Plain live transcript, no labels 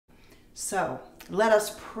So let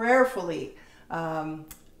us prayerfully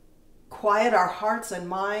quiet our hearts and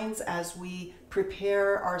minds as we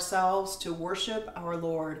prepare ourselves to worship our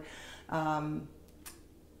Lord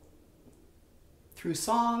through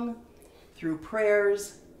song, through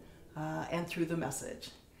prayers, and through the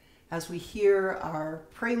message, as we hear our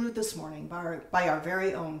prelude this morning by our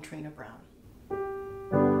very own Trina Brown.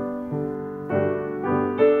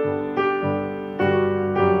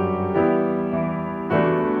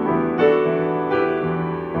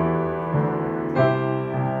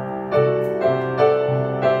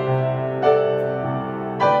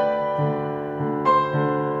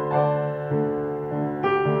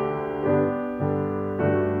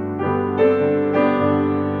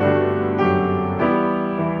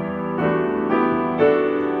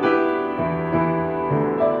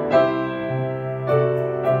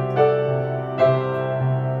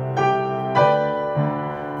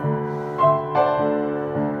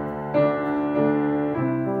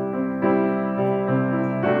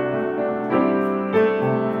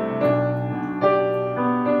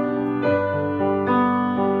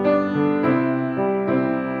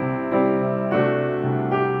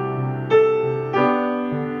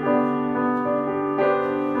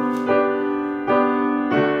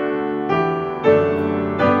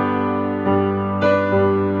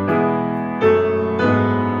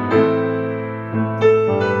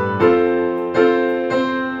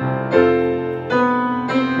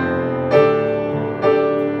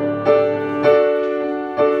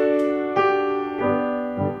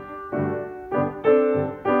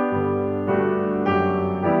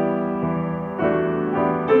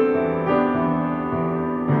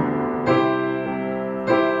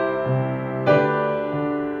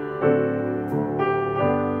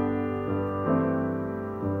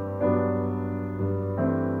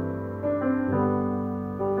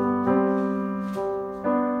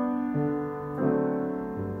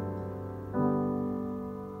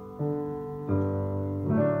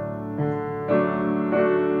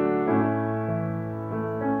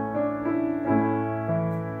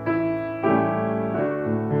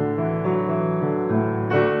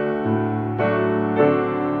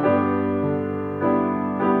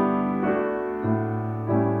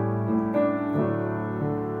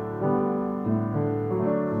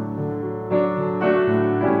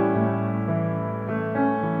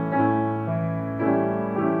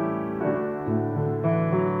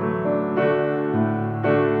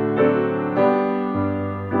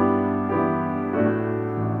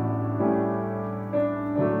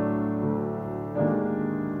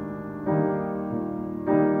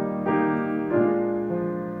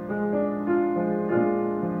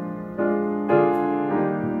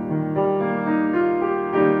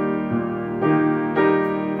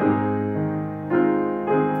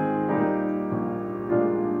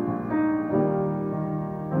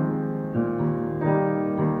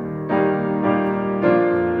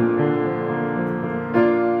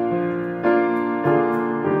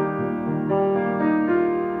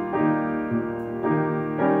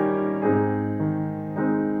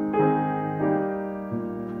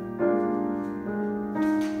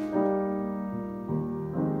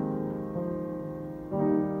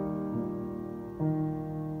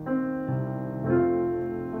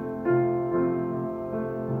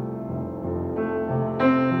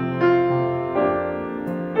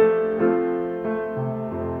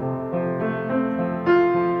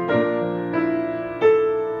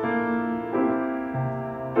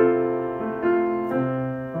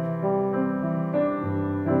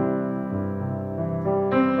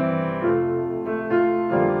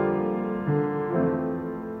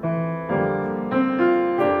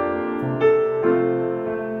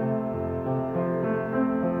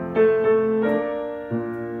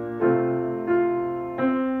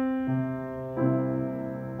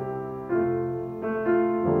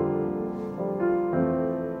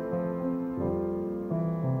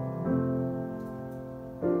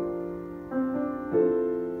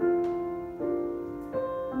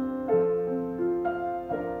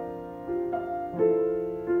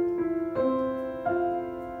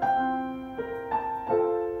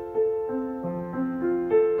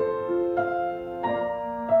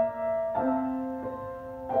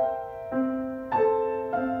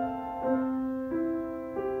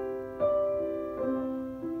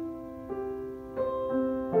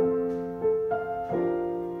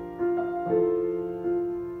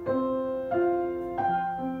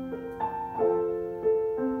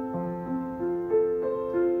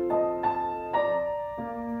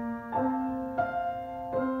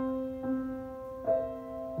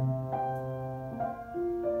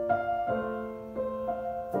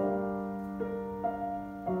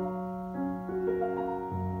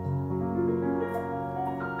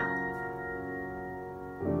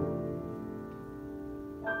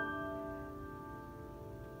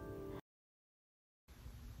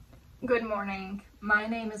 Good morning. My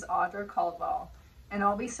name is Audra Caldwell, and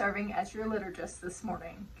I'll be serving as your liturgist this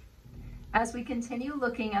morning. As we continue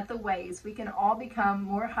looking at the ways we can all become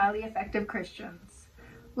more highly effective Christians,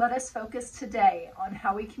 let us focus today on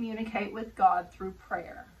how we communicate with God through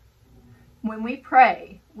prayer. When we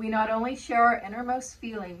pray, we not only share our innermost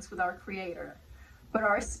feelings with our Creator, but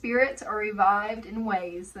our spirits are revived in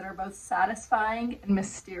ways that are both satisfying and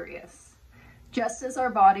mysterious, just as our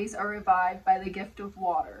bodies are revived by the gift of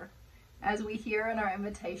water, as we hear in our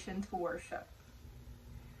invitation to worship.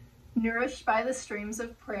 Nourished by the streams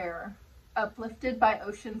of prayer, uplifted by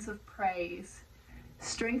oceans of praise,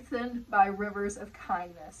 strengthened by rivers of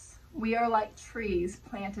kindness, we are like trees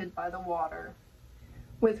planted by the water,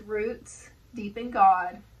 with roots deep in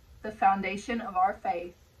God, the foundation of our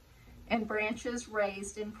faith, and branches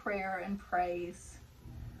raised in prayer and praise.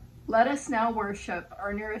 Let us now worship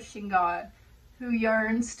our nourishing God, who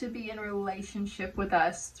yearns to be in relationship with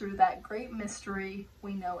us through that great mystery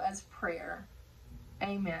we know as prayer.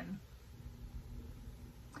 Amen.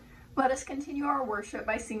 Let us continue our worship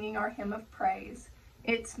by singing our hymn of praise,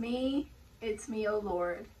 It's Me, O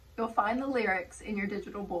Lord. You'll find the lyrics in your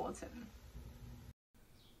digital bulletin.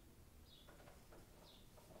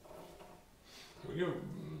 Here we go.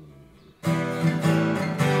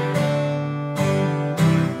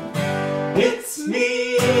 It's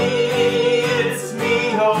me,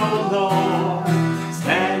 oh Lord,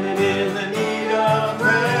 standing in the need of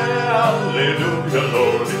prayer. Hallelujah,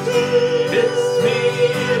 Lord,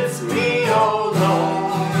 it's me, oh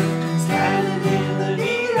Lord, standing in the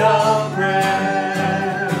need of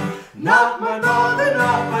prayer. Not my mother,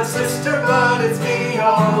 not my sister, but it's me,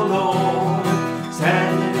 oh Lord,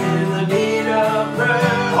 standing in the need of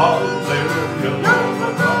prayer. Hallelujah, not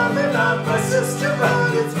my mother, not my sister,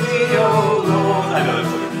 but it's me, oh Lord. I know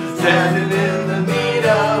that's what standing in the need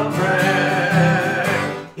of prayer.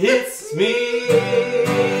 It's me,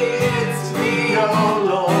 oh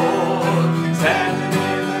Lord, standing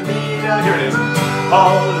in the need of. Here it is.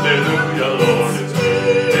 Hallelujah, Lord, it's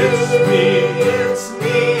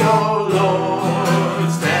me, oh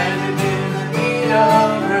Lord, standing in the need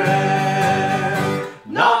of prayer.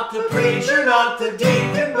 Not the preacher, not the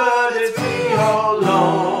deacon, but it's me, oh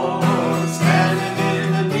Lord, standing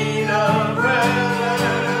in the need of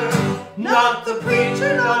prayer. Not the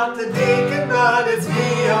preacher, not the deacon, but it's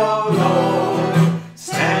me, oh Lord,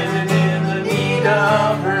 standing in the need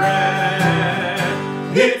of prayer.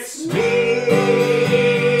 It's me,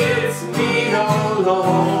 oh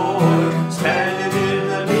Lord, standing in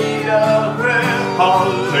the need of prayer.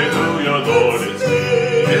 Hallelujah, Lord, it's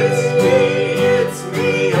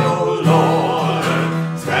me, oh Lord,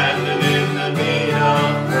 standing in the need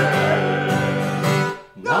of prayer.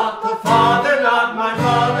 Not the father, not my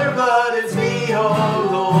mother, but it's me, oh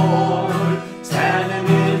Lord, standing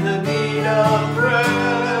in the need of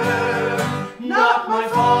prayer. Not my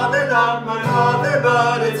father, not my mother,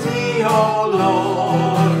 but it's me, oh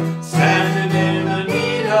Lord, standing in the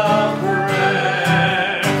need of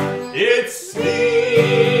prayer. It's me,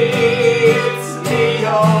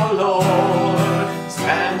 oh Lord,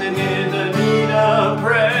 standing in the need of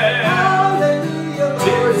prayer. Hallelujah, Lord.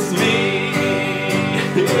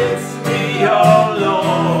 It's me, oh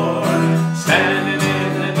Lord, standing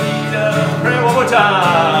in the need of prayer. One more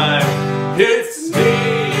time. It's me,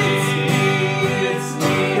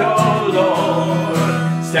 oh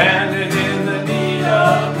Lord, standing in the need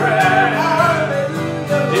of prayer.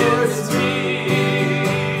 It's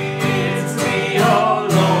me, oh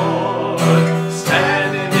Lord,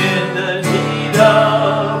 standing in the need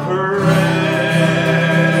of prayer.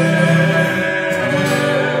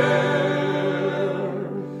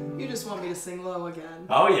 You just want me to sing low again.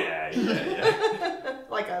 Oh yeah.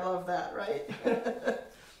 Like I love that, right?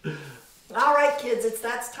 All right, kids, it's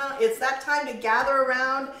that time to gather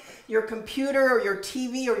around your computer or your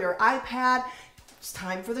TV or your iPad. It's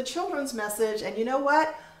time for the children's message. And you know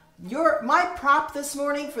what? My prop this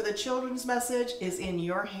morning for the children's message is in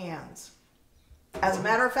your hands. As a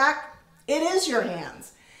matter of fact, it is your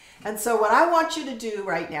hands. And so what I want you to do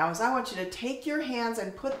right now is I want you to take your hands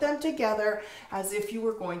and put them together as if you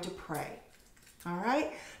were going to pray. All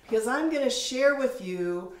right? Because I'm going to share with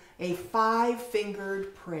you a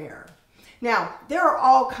 5-fingered prayer. Now, there are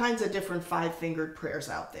all kinds of different 5-fingered prayers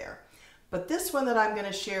out there. But this one that I'm going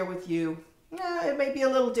to share with you, it may be a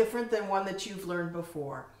little different than one that you've learned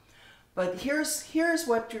before. But here's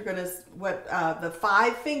what the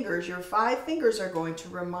 5 fingers, your 5 fingers are going to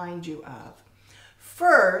remind you of.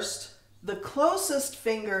 First, the closest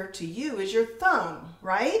finger to you is your thumb,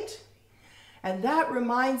 right? And that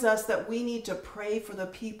reminds us that we need to pray for the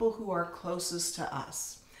people who are closest to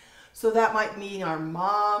us. So that might mean our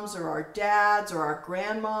moms or our dads or our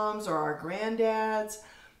grandmoms or our granddads.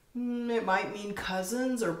 It might mean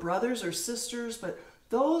cousins or brothers or sisters, but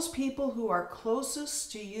those people who are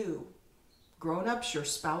closest to you, grown-ups, your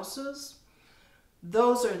spouses,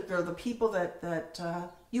 those are the people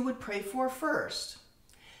that you would pray for first.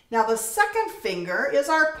 Now the second finger is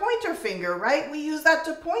our pointer finger, right? We use that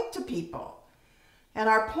to point to people. And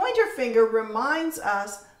our pointer finger reminds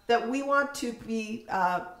us that we want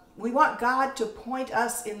God to point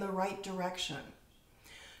us in the right direction.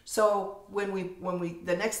 So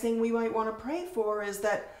the next thing we might want to pray for is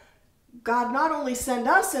that God not only send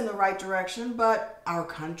us in the right direction, but our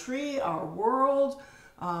country, our world,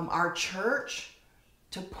 our church,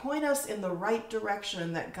 to point us in the right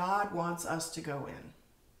direction that God wants us to go in.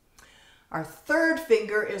 Our third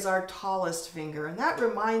finger is our tallest finger, and that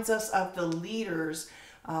reminds us of the leaders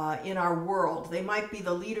in our world. They might be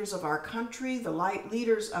the leaders of our country, the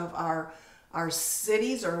leaders of our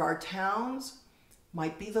cities or our towns,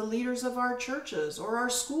 might be the leaders of our churches or our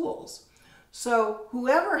schools. So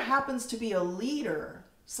whoever happens to be a leader,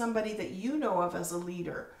 somebody that you know of as a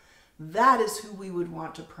leader, that is who we would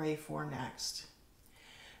want to pray for next.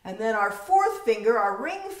 And then our fourth finger, our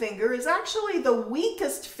ring finger, is actually the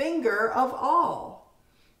weakest finger of all.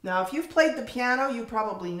 Now, if you've played the piano, you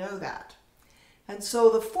probably know that. And so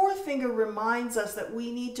the fourth finger reminds us that we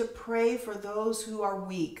need to pray for those who are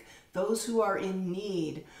weak, those who are in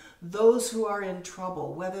need, those who are in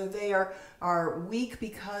trouble, whether they are weak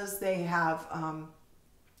because they have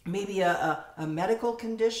maybe a medical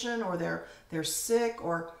condition, or they're sick,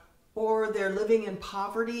 or they're living in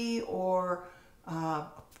poverty, or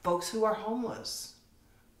folks who are homeless,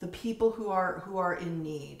 the people who are in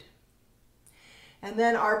need. And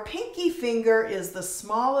then our pinky finger is the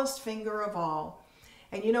smallest finger of all.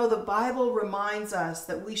 And you know, the Bible reminds us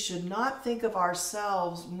that we should not think of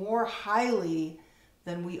ourselves more highly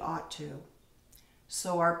than we ought to.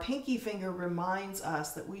 So our pinky finger reminds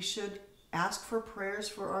us that we should ask for prayers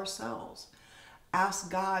for ourselves. Ask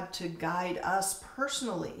God to guide us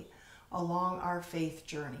personally along our faith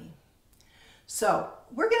journey. So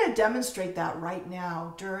we're going to demonstrate that right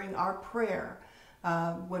now during our prayer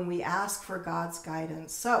when we ask for God's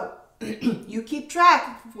guidance. So you keep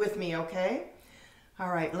track with me, okay? All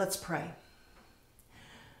right, let's pray.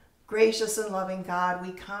 Gracious and loving God,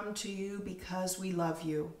 we come to you because we love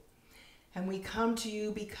you. And we come to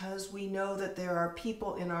you because we know that there are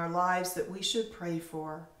people in our lives that we should pray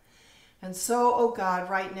for. And so, oh God,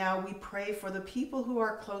 right now we pray for the people who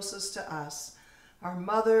are closest to us, our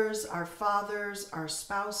mothers, our fathers, our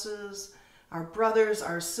spouses, our brothers,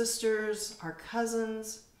 our sisters, our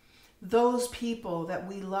cousins, those people that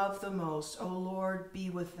we love the most. Oh Lord, be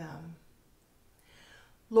with them.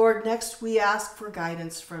 Lord, next we ask for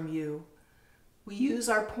guidance from you. We use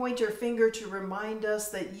our pointer finger to remind us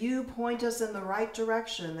that you point us in the right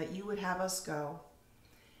direction, that you would have us go.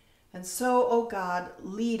 And so, oh God,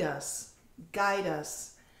 lead us, guide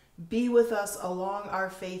us, be with us along our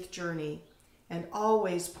faith journey, and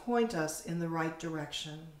always point us in the right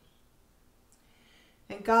direction.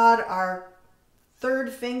 And God, our third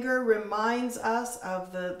finger reminds us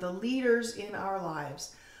of the leaders in our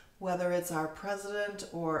lives, whether it's our president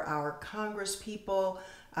or our congresspeople,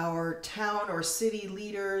 our town or city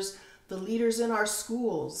leaders, the leaders in our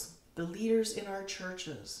schools, the leaders in our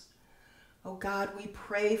churches. Oh God, we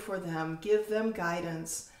pray for them, give them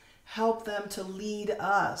guidance, help them to lead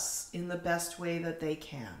us in the best way that they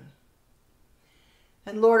can.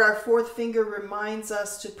 And Lord, our fourth finger reminds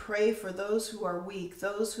us to pray for those who are weak,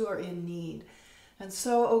 those who are in need. And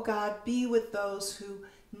so, oh God, be with those who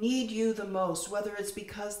need you the most, whether it's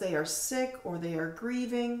because they are sick or they are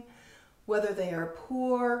grieving, whether they are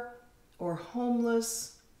poor or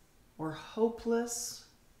homeless or hopeless.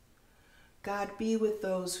 God, be with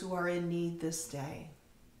those who are in need this day.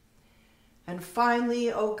 And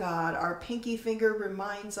finally, oh God, our pinky finger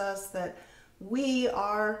reminds us that we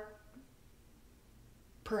are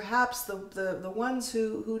perhaps the ones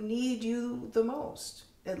who need you the most,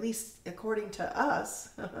 at least according to us.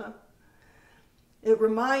 It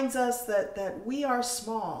reminds us that we are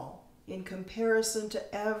small in comparison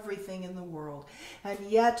to everything in the world. And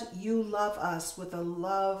yet you love us with a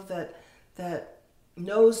love that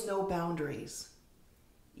knows no boundaries.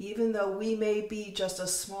 Even though we may be just a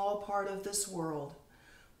small part of this world,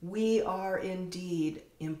 we are indeed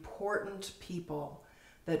important people,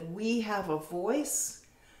 that we have a voice,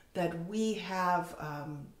 that we have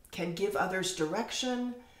can give others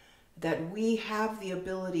direction, that we have the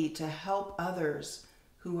ability to help others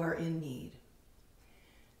who are in need.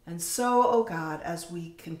 And so, oh God, as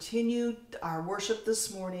we continue our worship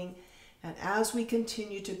this morning And as we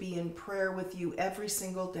continue to be in prayer with you every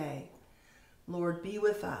single day, Lord, be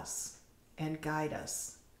with us and guide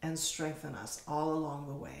us and strengthen us all along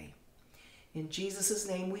the way. In Jesus'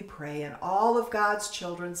 name we pray, and all of God's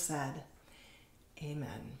children said,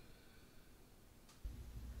 Amen.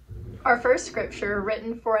 Our first scripture,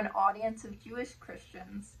 written for an audience of Jewish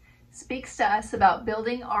Christians, speaks to us about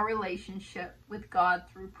building our relationship with God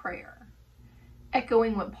through prayer.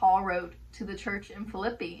 Echoing what Paul wrote to the church in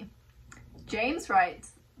Philippi, James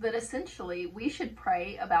writes that essentially we should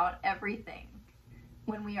pray about everything.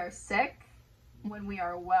 When we are sick, when we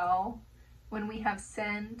are well, when we have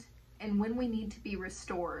sinned, and when we need to be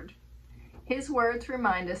restored. His words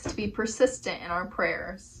remind us to be persistent in our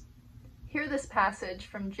prayers. Hear this passage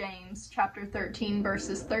from James chapter 13,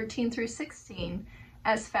 verses 13 through 16,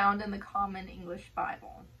 as found in the Common English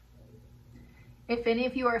Bible. If any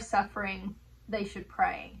of you are suffering, they should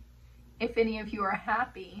pray. If any of you are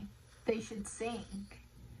happy, they should sing.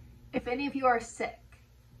 If any of you are sick,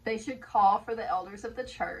 they should call for the elders of the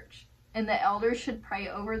church, and the elders should pray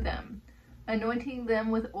over them, anointing them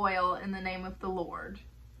with oil in the name of the Lord.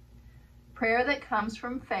 Prayer that comes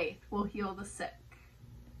from faith will heal the sick,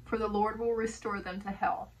 for the Lord will restore them to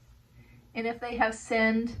health. And if they have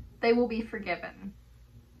sinned, they will be forgiven.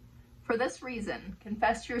 For this reason,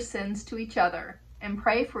 confess your sins to each other and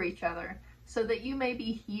pray for each other so that you may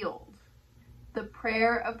be healed. The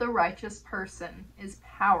prayer of the righteous person is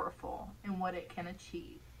powerful in what it can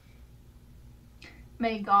achieve.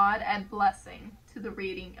 May God add blessing to the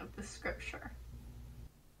reading of the scripture.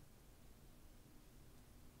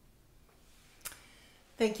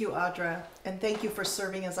 Thank you, Audra, and thank you for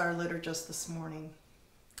serving as our liturgist this morning.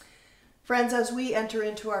 Friends, as we enter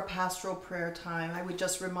into our pastoral prayer time, I would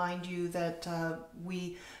just remind you that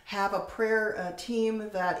we have a prayer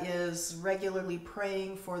team that is regularly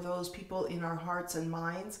praying for those people in our hearts and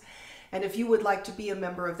minds. And if you would like to be a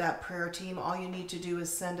member of that prayer team, all you need to do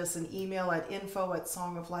is send us an email at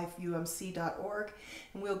info@songoflifeumc.org,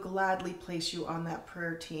 and we'll gladly place you on that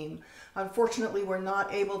prayer team. Unfortunately, we're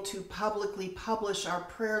not able to publicly publish our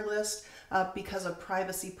prayer list because of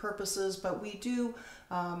privacy purposes, but we do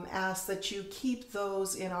ask that you keep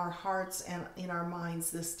those in our hearts and in our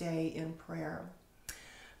minds this day in prayer.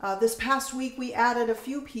 This past week, we added a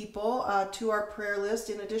few people to our prayer list,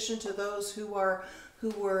 in addition to those who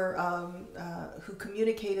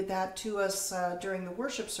communicated that to us during the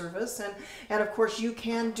worship service. And of course, you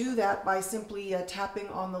can do that by simply tapping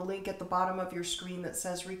on the link at the bottom of your screen that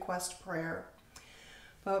says Request Prayer.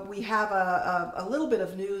 But we have a little bit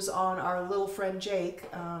of news on our little friend Jake.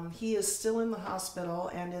 He is still in the hospital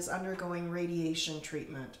and is undergoing radiation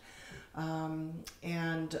treatment.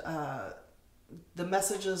 The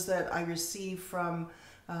messages that I receive from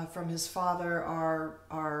his father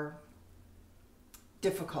are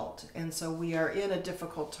difficult, and so we are in a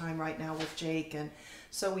difficult time right now with Jake, and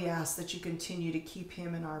so we ask that you continue to keep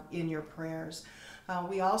him in your prayers.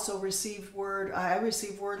 We also received word, I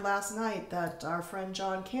received word last night that our friend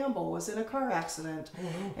John Campbell was in a car accident,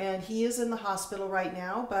 and he is in the hospital right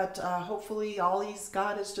now, but hopefully all he's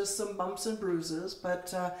got is just some bumps and bruises.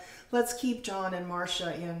 But let's keep John and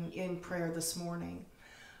Marcia in prayer this morning.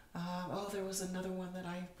 There was another one that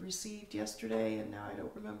I received yesterday, and now I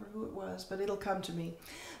don't remember who it was, but it'll come to me.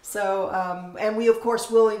 So, and we of course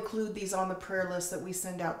will include these on the prayer list that we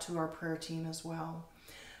send out to our prayer team as well.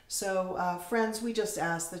 So, friends, we just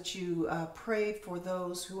ask that you pray for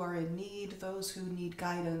those who are in need, those who need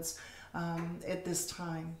guidance at this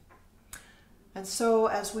time. And so,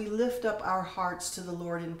 as we lift up our hearts to the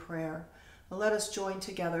Lord in prayer, let us join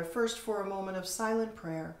together first for a moment of silent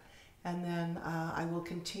prayer, and then I will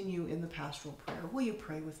continue in the pastoral prayer. Will you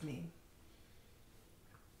pray with me?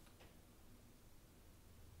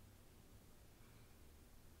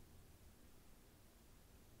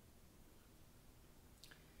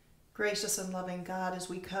 Gracious and loving God, as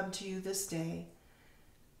we come to you this day,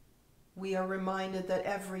 we are reminded that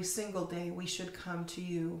every single day we should come to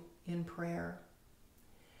you in prayer.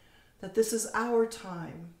 That this is our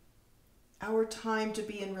time to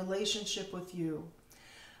be in relationship with you,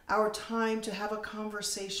 our time to have a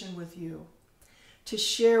conversation with you, to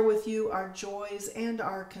share with you our joys and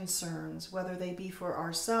our concerns, whether they be for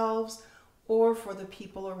ourselves or for the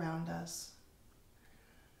people around us.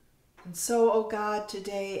 And so, O God,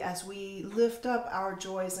 today as we lift up our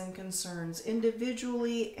joys and concerns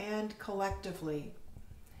individually and collectively,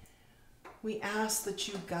 we ask that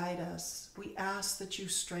you guide us. We ask that you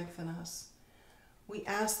strengthen us. We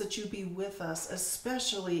ask that you be with us,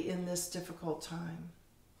 especially in this difficult time.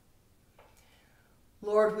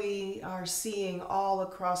 Lord, we are seeing all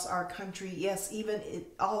across our country, yes, even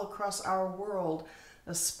all across our world,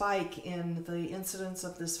 a spike in the incidence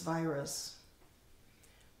of this virus.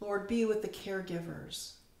 Lord, be with the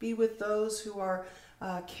caregivers. Be with those who are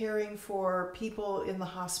caring for people in the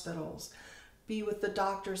hospitals. Be with the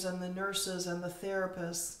doctors and the nurses and the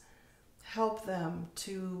therapists. Help them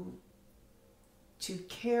to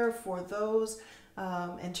care for those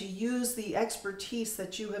and to use the expertise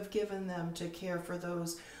that you have given them to care for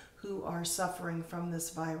those who are suffering from this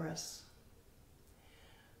virus.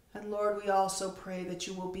 And Lord, we also pray that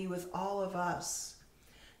you will be with all of us.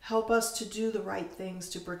 Help us to do the right things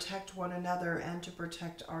to protect one another and to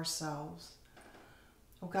protect ourselves.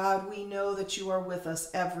 Oh God, we know that you are with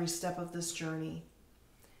us every step of this journey.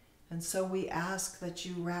 And so we ask that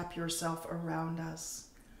you wrap yourself around us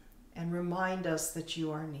and remind us that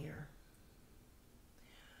you are near.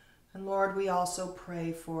 And Lord, we also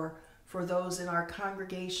pray for those in our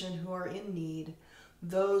congregation who are in need,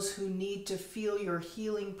 those who need to feel your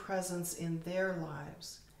healing presence in their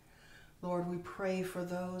lives. Lord, we pray for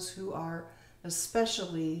those who are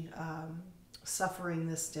especially suffering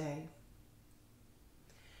this day.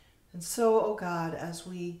 And so, oh God, as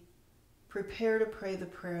we prepare to pray the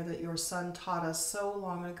prayer that your Son taught us so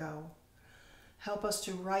long ago, help us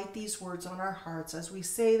to write these words on our hearts as we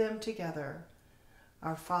say them together.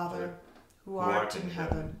 Our Father, who art in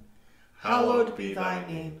heaven, hallowed be thy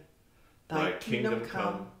name. Thy kingdom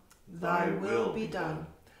come, thy will be done,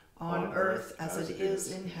 on earth as it is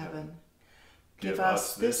in heaven. Give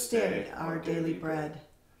us this day our daily bread,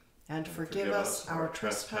 and forgive us our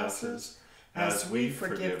trespasses, as we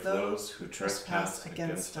forgive those who trespass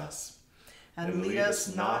against us. And lead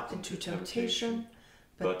us not into temptation,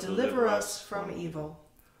 but deliver us from evil.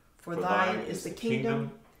 For thine is the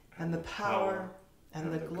kingdom, and the power,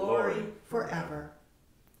 and the glory forever.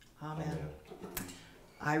 Amen.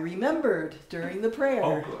 I remembered during the prayer.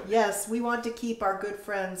 Oh, good. Yes, we want to keep our good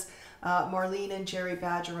friends Marlene and Jerry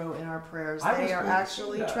Badgerow in our prayers. They are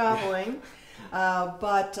actually traveling,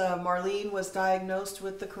 but Marlene was diagnosed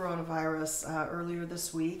with the coronavirus earlier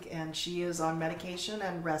this week, and she is on medication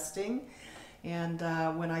and resting. And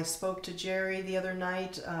when I spoke to Jerry the other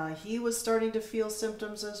night, he was starting to feel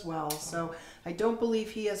symptoms as well. So I don't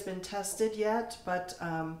believe he has been tested yet, but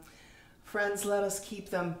friends, let us keep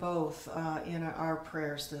them both in our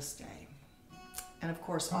prayers this day. And of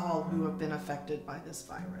course, all who have been affected by this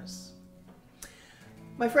virus.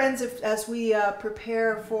 My friends, as we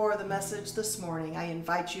prepare for the message this morning, I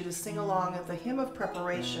invite you to sing along at the hymn of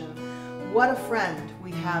preparation, What a Friend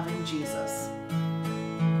We Have in Jesus.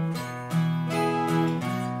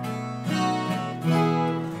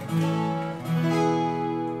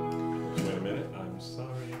 Wait a minute, I'm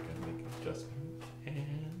sorry, I gotta make an adjustment.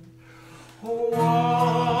 And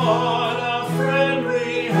what a friend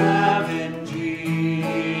we have in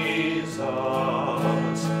Jesus.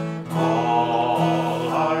 All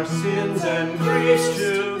our sins and griefs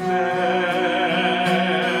to bear.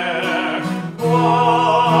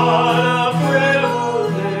 What a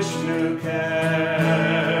privilege to carry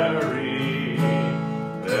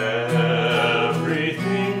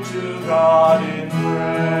everything to God in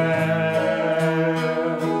prayer.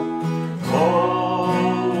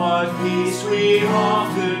 Oh, what peace we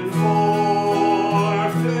often forfeit.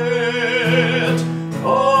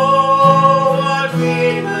 Oh, what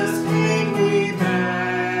needless pain we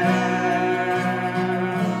bear.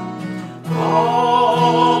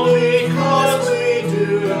 All because we do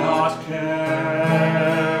not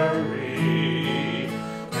carry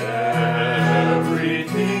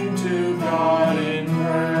everything to God in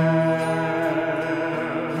prayer.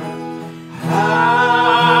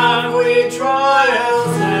 Have we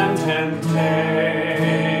trials and temptations?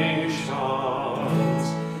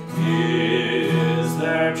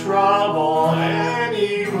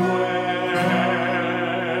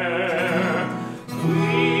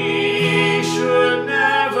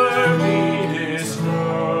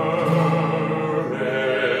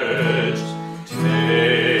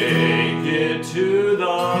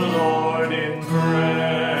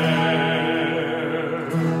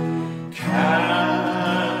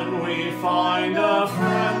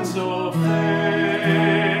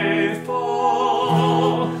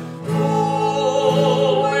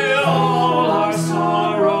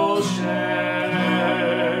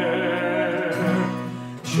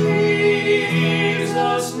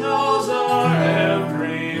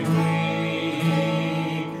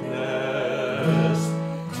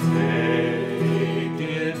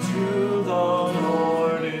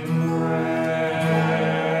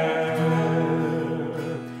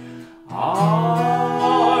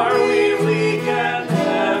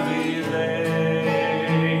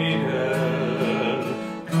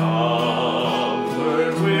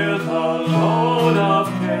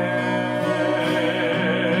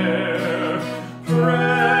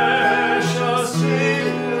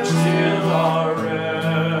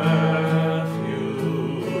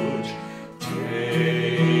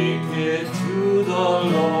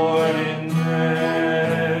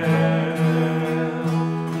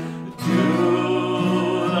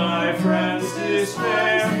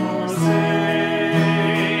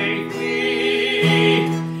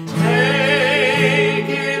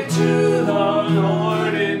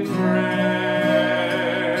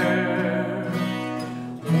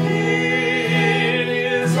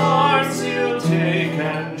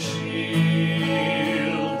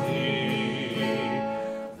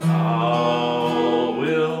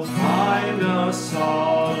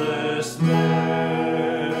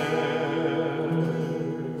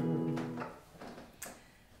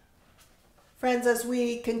 Friends, as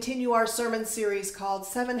we continue our sermon series called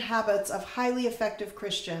 7 Habits of Highly Effective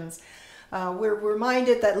Christians, we're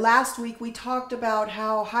reminded that last week we talked about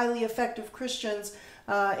how highly effective Christians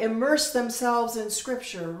immerse themselves in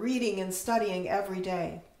Scripture, reading and studying every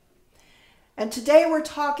day. And today we're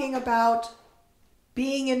talking about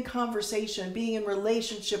being in conversation, being in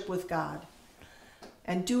relationship with God,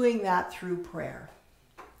 and doing that through prayer.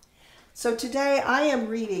 So today I am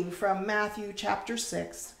reading from Matthew chapter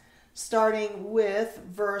 6, starting with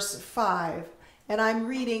verse 5, and I'm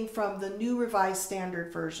reading from the New Revised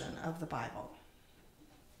Standard Version of the Bible.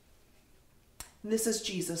 This is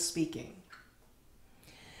Jesus speaking.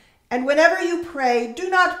 And whenever you pray, do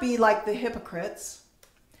not be like the hypocrites,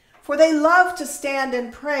 for they love to stand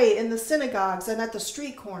and pray in the synagogues and at the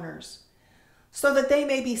street corners, so that they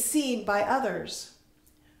may be seen by others.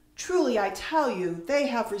 Truly, I tell you, they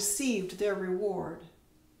have received their reward.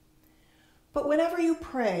 But whenever you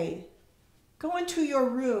pray, go into your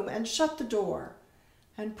room and shut the door,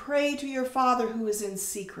 and pray to your Father who is in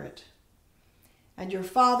secret. And your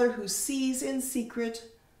Father who sees in secret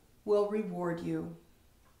will reward you.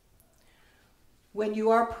 When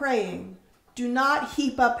you are praying, do not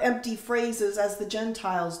heap up empty phrases as the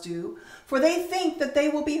Gentiles do, for they think that they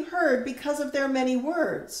will be heard because of their many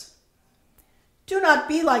words. Do not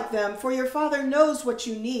be like them, for your Father knows what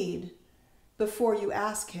you need before you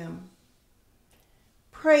ask him.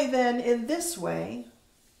 Pray then in this way: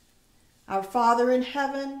 Our Father in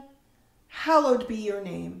heaven, hallowed be your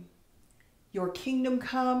name. Your kingdom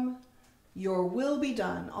come, your will be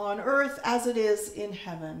done on earth as it is in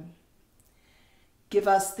heaven. Give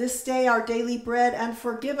us this day our daily bread, and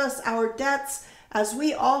forgive us our debts as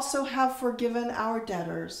we also have forgiven our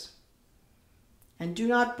debtors. And do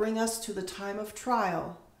not bring us to the time of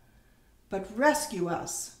trial, but rescue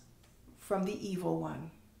us from the evil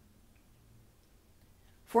one.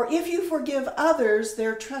 For if you forgive others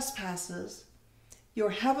their trespasses,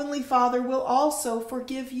 your heavenly Father will also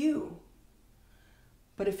forgive you.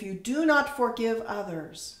 But if you do not forgive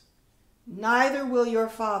others, neither will your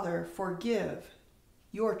Father forgive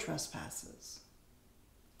your trespasses.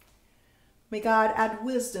 May God add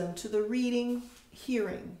wisdom to the reading,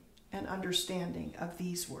 hearing, and understanding of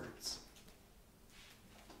these words.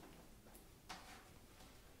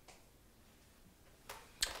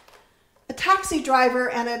 A taxi driver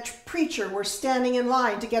and a preacher were standing in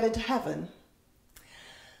line to get into heaven.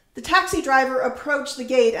 The taxi driver approached the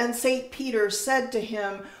gate, and St. Peter said to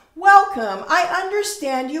him, "Welcome, I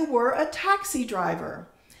understand you were a taxi driver.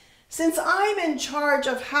 Since I'm in charge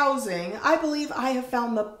of housing, I believe I have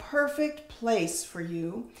found the perfect place for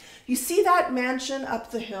you. You see that mansion up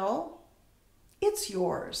the hill? It's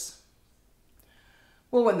yours."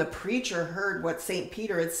 Well, when the preacher heard what St.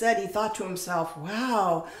 Peter had said, he thought to himself,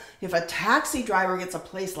 wow, if a taxi driver gets a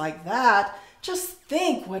place like that, just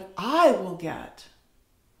think what I will get.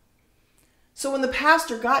 So when the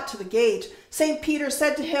pastor got to the gate, St. Peter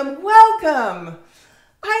said to him, "Welcome!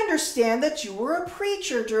 I understand that you were a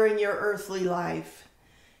preacher during your earthly life.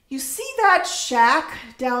 You see that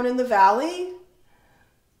shack down in the valley?"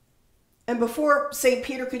 And before St.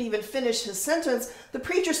 Peter could even finish his sentence, the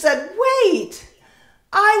preacher said, "Wait!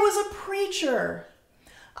 I was a preacher.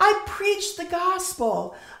 I preached the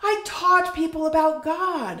gospel. I taught people about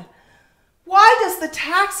God. Why does the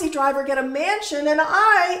taxi driver get a mansion and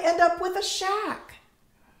I end up with a shack?"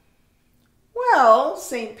 "Well,"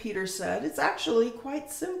 St. Peter said, "it's actually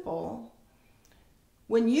quite simple.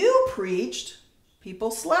 When you preached,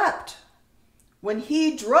 people slept. When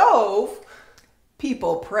he drove,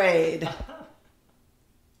 people prayed."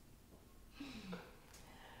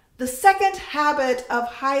 The second habit of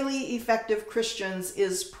highly effective Christians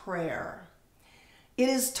is prayer. It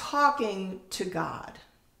is talking to God.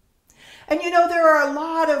 And you know, there are a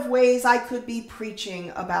lot of ways I could be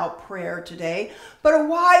preaching about prayer today, but a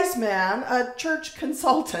wise man, a church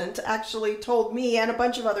consultant, actually told me and a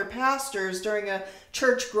bunch of other pastors during a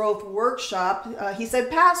church growth workshop, he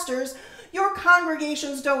said, "Pastors, your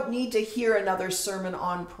congregations don't need to hear another sermon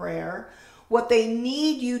on prayer. What they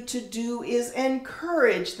need you to do is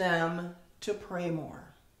encourage them to pray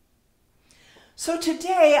more." So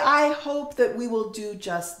today, I hope that we will do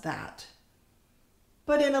just that,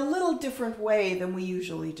 but in a little different way than we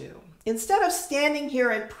usually do. Instead of standing here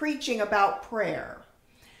and preaching about prayer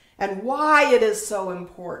and why it is so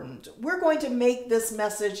important, we're going to make this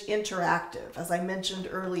message interactive, as I mentioned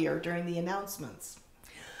earlier during the announcements.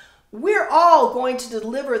 We're all going to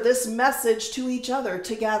deliver this message to each other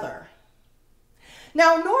together.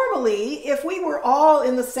 Now, normally, if we were all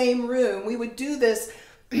in the same room, we would do this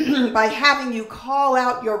by having you call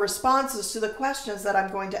out your responses to the questions that I'm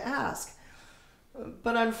going to ask.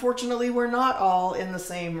 But unfortunately, we're not all in the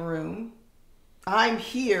same room. I'm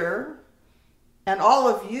here, and all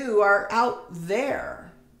of you are out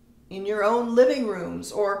there in your own living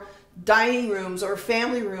rooms or dining rooms or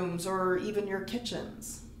family rooms or even your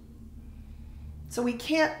kitchens. So we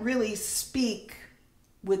can't really speak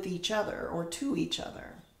with each other or to each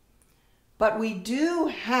other. But we do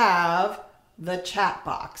have the chat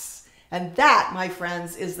box. And that, my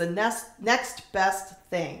friends, is the next best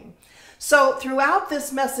thing. So throughout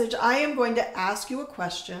this message, I am going to ask you a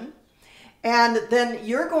question, and then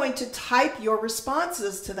you're going to type your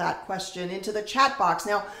responses to that question into the chat box.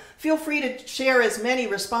 Now, feel free to share as many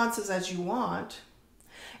responses as you want.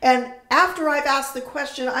 And after I've asked the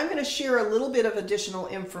question, I'm going to share a little bit of additional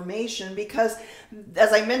information because,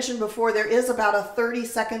 as I mentioned before, there is about a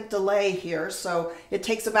 30-second delay here. So it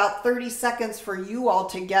takes about 30 seconds for you all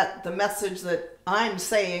to get the message that I'm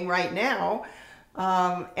saying right now.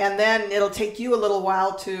 And then it'll take you a little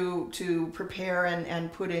while to prepare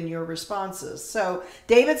and put in your responses. So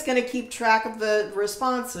David's going to keep track of the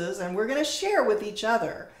responses, and we're going to share with each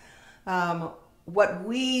other what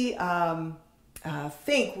we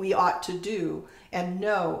think we ought to do and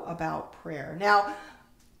know about prayer. Now,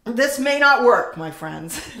 this may not work, my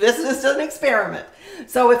friends. This is an experiment.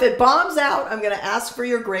 So if it bombs out, I'm going to ask for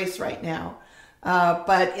your grace right now.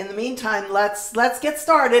 But in the meantime, let's get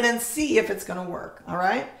started and see if it's going to work. All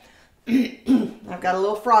right. I've got a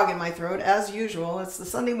little frog in my throat as usual. It's the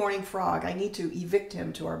Sunday morning frog. I need to evict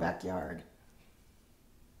him to our backyard.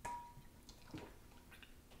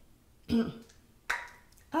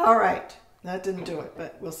 All right. That didn't do it,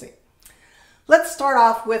 but we'll see. Let's start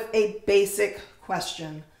off with a basic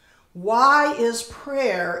question. Why is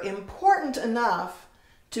prayer important enough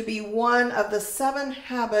to be one of the 7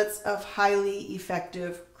 habits of highly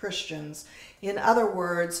effective Christians? In other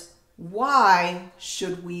words, why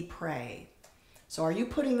should we pray? So are you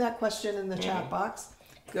putting that question in the chat box?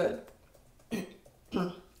 Good.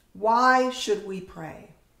 Why should we pray?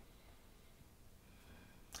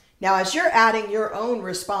 Now, as you're adding your own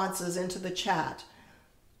responses into the chat,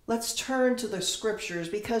 let's turn to the scriptures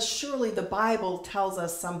because surely the Bible tells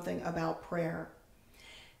us something about prayer.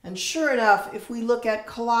 And sure enough, if we look at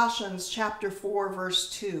Colossians chapter 4, verse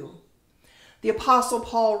 2, the Apostle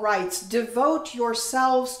Paul writes, "Devote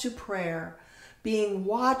yourselves to prayer, being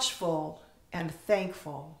watchful and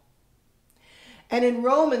thankful." And in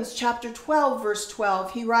Romans chapter 12, verse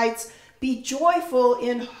 12, he writes, "Be joyful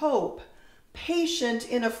in hope, patient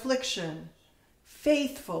in affliction,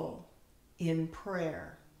 faithful in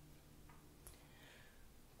prayer."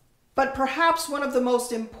 But perhaps one of the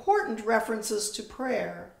most important references to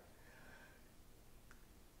prayer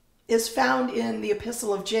is found in the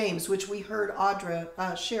Epistle of James, which we heard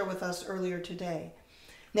Audra share with us earlier today.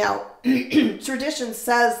 Now, tradition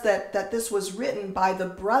says that this was written by the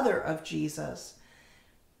brother of Jesus,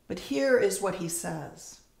 but here is what he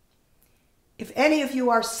says. "If any of you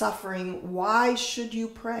are suffering, why should you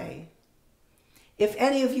pray? If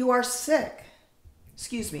any of you are sick,"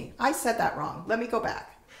 excuse me, I said that wrong. Let me go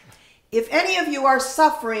back. "If any of you are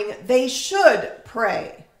suffering, they should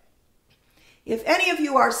pray. If any of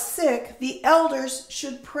you are sick, the elders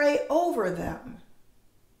should pray over them.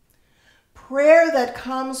 Prayer that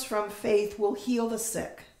comes from faith will heal the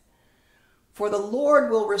sick, for the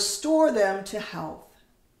Lord will restore them to health.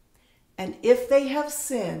 And if they have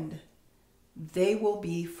sinned, they will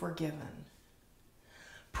be forgiven."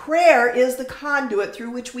 Prayer is the conduit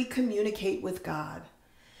through which we communicate with God.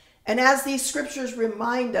 And as these scriptures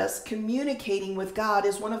remind us, communicating with God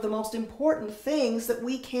is one of the most important things that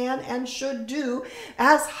we can and should do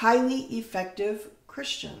as highly effective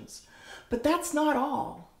Christians. But that's not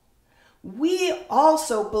all. We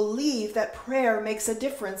also believe that prayer makes a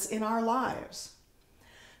difference in our lives.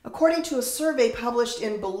 According to a survey published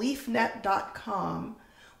in BeliefNet.com,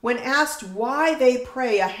 when asked why they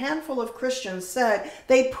pray, a handful of Christians said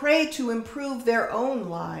they pray to improve their own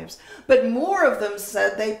lives, but more of them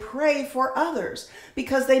said they pray for others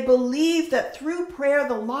because they believe that through prayer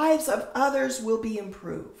the lives of others will be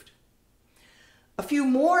improved. A few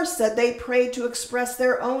more said they pray to express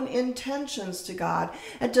their own intentions to God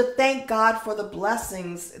and to thank God for the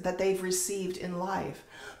blessings that they've received in life.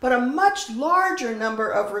 But a much larger number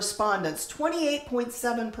of respondents,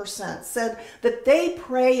 28.7%, said that they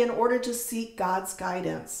pray in order to seek God's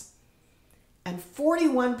guidance. And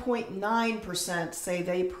 41.9% say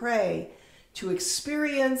they pray to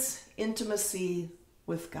experience intimacy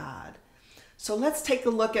with God. So let's take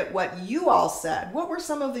a look at what you all said. What were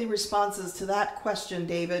some of the responses to that question,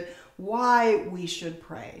 David? Why we should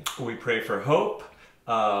pray? We pray for hope.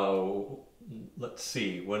 let's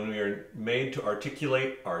see, when we are made to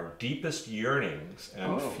articulate our deepest yearnings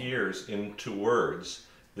and fears into words,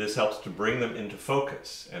 this helps to bring them into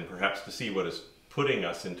focus and perhaps to see what is putting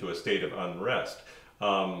us into a state of unrest.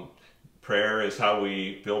 Prayer is how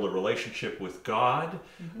we build a relationship with God.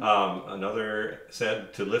 Another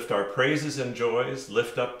said to lift our praises and joys,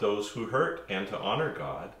 lift up those who hurt, and to honor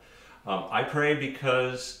God. I pray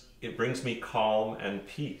because it brings me calm and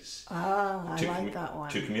peace. I like that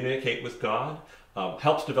one. To communicate with God,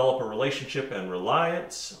 helps develop a relationship and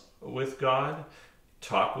reliance with God,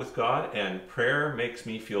 talk with God, and prayer makes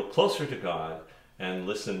me feel closer to God and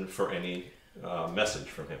listen for any message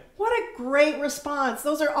from Him. What a great response.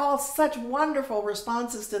 Those are all such wonderful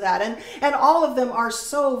responses to that. And all of them are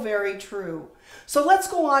so very true. So let's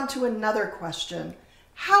go on to another question.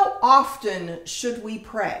 How often should we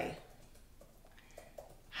pray?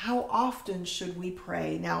 How often should we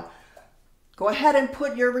pray? Now, go ahead and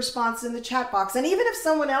put your response in the chat box. And even if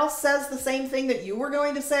someone else says the same thing that you were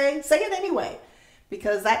going to say it anyway,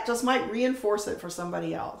 because that just might reinforce it for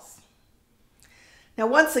somebody else. Now,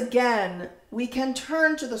 once again, we can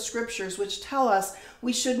turn to the scriptures which tell us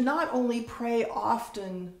we should not only pray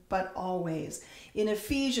often, but always. In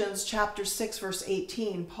Ephesians chapter 6, verse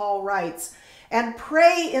 18, Paul writes, "And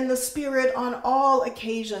pray in the Spirit on all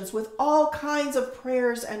occasions with all kinds of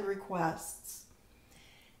prayers and requests."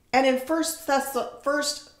 And in 1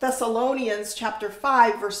 Thessalonians chapter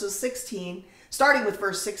 5, verses 16, starting with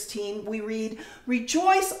verse 16, we read,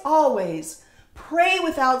 "Rejoice always, pray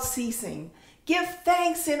without ceasing, give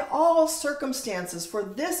thanks in all circumstances, for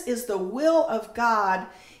this is the will of God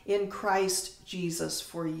in Christ Jesus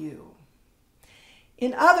for you."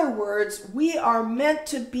 In other words, we are meant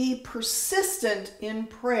to be persistent in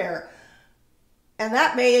prayer. And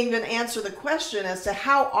that may even answer the question as to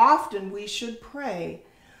how often we should pray.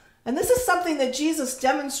 And this is something that Jesus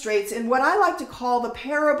demonstrates in what I like to call the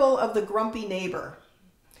parable of the grumpy neighbor.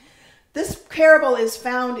 This parable is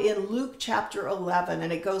found in Luke chapter 11,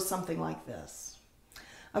 and it goes something like this.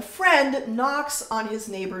 A friend knocks on his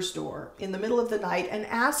neighbor's door in the middle of the night and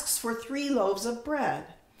asks for 3 loaves of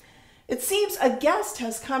bread. It seems a guest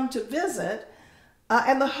has come to visit,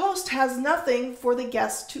 and the host has nothing for the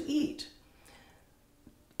guest to eat.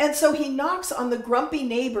 And so he knocks on the grumpy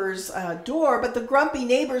neighbor's door, but the grumpy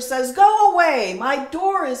neighbor says, "Go away, my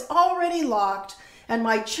door is already locked, and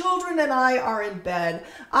my children and I are in bed.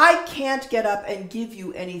 I can't get up and give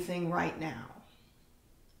you anything right now."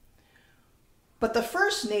 But the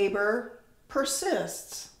first neighbor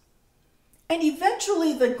persists, and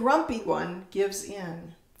eventually the grumpy one gives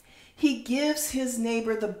in. He gives his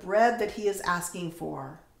neighbor the bread that he is asking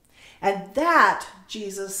for. And that,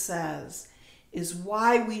 Jesus says, is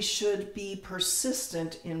why we should be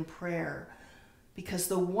persistent in prayer. Because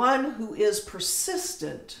the one who is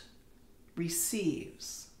persistent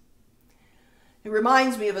receives. It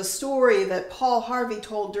reminds me of a story that Paul Harvey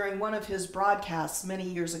told during one of his broadcasts many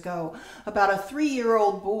years ago about a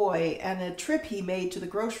 3-year-old boy and a trip he made to the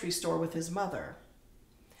grocery store with his mother.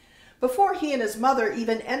 Before he and his mother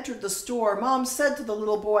even entered the store, Mom said to the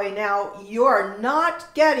little boy, "Now, you're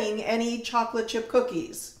not getting any chocolate chip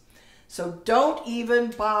cookies, so don't even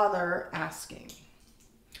bother asking."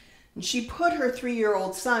 And she put her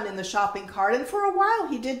 3-year-old son in the shopping cart, and for a while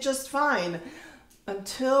he did just fine,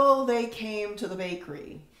 until they came to the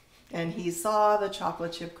bakery, and he saw the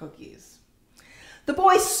chocolate chip cookies. The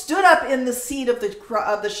boy stood up in the seat of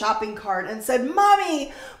the shopping cart and said,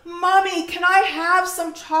 "Mommy, Mommy, can I have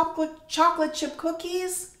some chocolate chip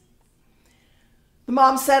cookies?" The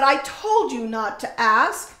mom said, "I told you not to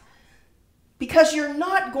ask because you're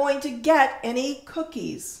not going to get any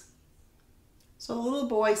cookies." So the little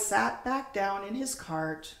boy sat back down in his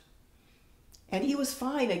cart, and he was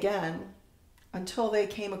fine again until they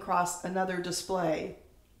came across another display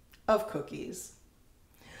of cookies.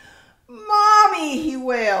 "Mommy," he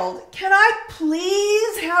wailed, "can I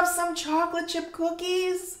please have some chocolate chip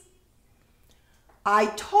cookies?" "I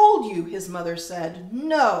told you," his mother said,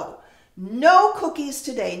 no cookies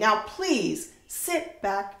today. Now please sit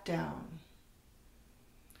back down."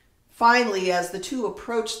 Finally, as the two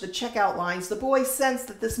approached the checkout lines, the boy sensed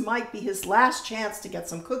that this might be his last chance to get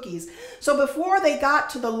some cookies. So before they got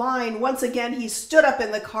to the line, once again he stood up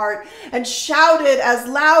in the cart and shouted as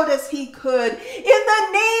loud as he could, "In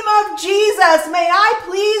the name of Jesus, may I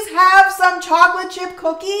please have some chocolate chip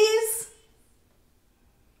cookies?"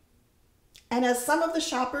 And as some of the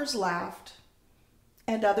shoppers laughed,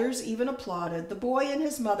 and others even applauded, the boy and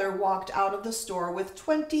his mother walked out of the store with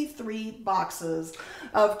 23 boxes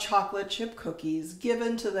of chocolate chip cookies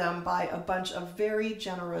given to them by a bunch of very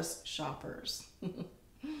generous shoppers.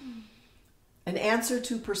 An answer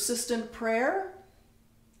to persistent prayer?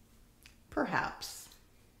 Perhaps.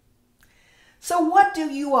 So what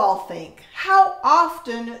do you all think? How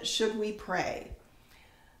often should we pray?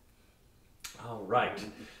 All right.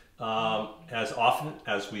 As often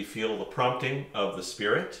as we feel the prompting of the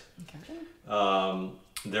Spirit,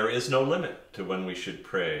 there is no limit to when we should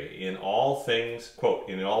pray. In all things, quote,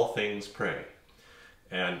 in all things pray.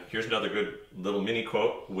 And here's another good little mini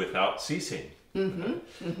quote, without ceasing.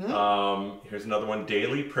 Here's another one,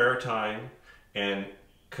 daily prayer time and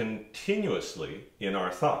continuously in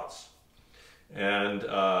our thoughts. And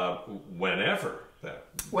whenever,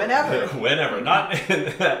 not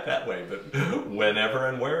in that way, but whenever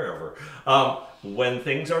and wherever. When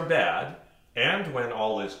things are bad and when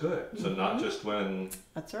all is good. So not just when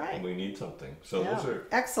That's right. we need something. So Yeah. those are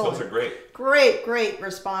Excellent. Those are great. Great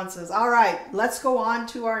responses. All right, let's go on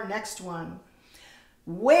to our next one.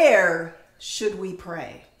 Where should we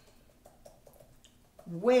pray?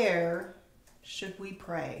 Where should we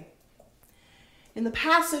pray? In the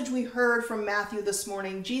passage we heard from Matthew this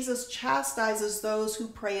morning, Jesus chastises those who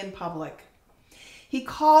pray in public. He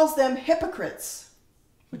calls them hypocrites,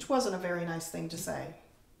 which wasn't a very nice thing to say.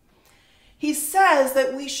 He says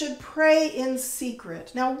that we should pray in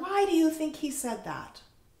secret. Now, why do you think he said that?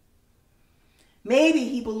 Maybe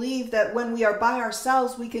he believed that when we are by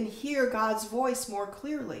ourselves, we can hear God's voice more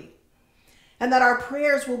clearly, and that our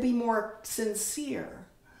prayers will be more sincere.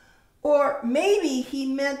 Or maybe he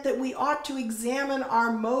meant that we ought to examine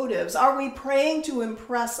our motives. Are we praying to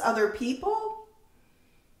impress other people?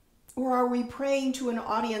 Or are we praying to an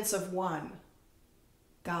audience of one,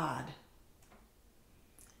 God?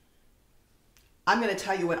 I'm going to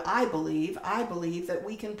tell you what I believe. I believe that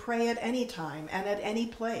we can pray at any time and at any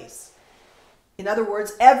place. In other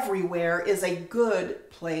words, everywhere is a good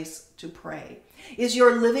place to pray. Is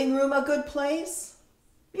your living room a good place?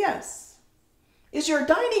 Yes. Is your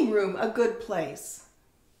dining room a good place?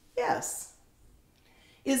 Yes.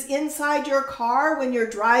 Is inside your car when you're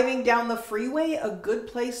driving down the freeway a good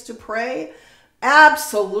place to pray?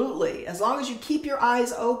 Absolutely, as long as you keep your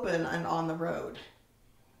eyes open and on the road.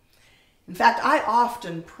 In fact, I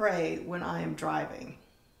often pray when I am driving.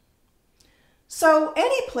 So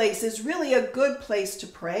any place is really a good place to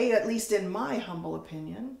pray, at least in my humble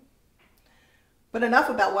opinion. But enough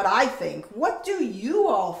about what I think. What do you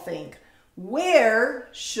all think? Where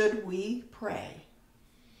should we pray?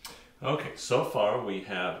 Okay, so far we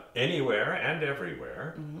have anywhere and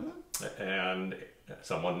everywhere. And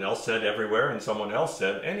someone else said everywhere and someone else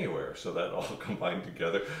said anywhere. So that all combined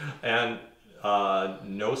together. And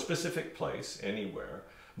no specific place, anywhere,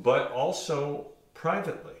 but also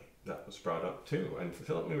privately. That was brought up too. And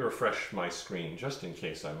let me refresh my screen just in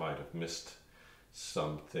case I might have missed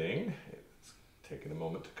something. It's taking a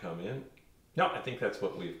moment to come in. No, I think that's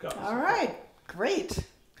what we've got. All right, great.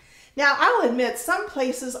 Now, I'll admit some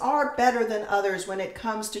places are better than others when it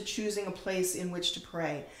comes to choosing a place in which to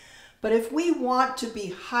pray. But if we want to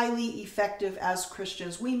be highly effective as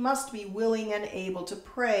Christians, we must be willing and able to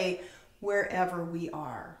pray wherever we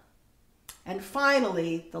are. And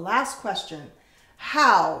finally, the last question,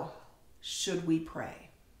 how should we pray?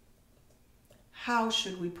 How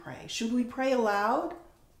should we pray? Should we pray aloud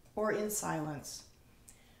or in silence?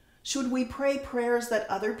 Should we pray prayers that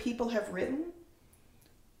other people have written?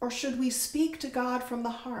 Or should we speak to God from the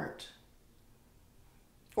heart?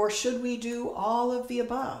 Or should we do all of the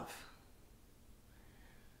above?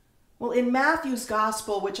 Well, in Matthew's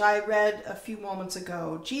Gospel, which I read a few moments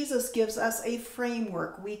ago, Jesus gives us a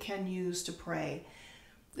framework we can use to pray.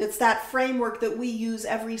 It's that framework that we use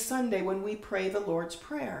every Sunday when we pray the Lord's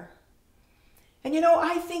Prayer. And you know,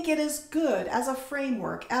 I think it is good as a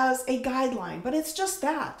framework, as a guideline, but it's just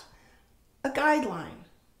that, a guideline.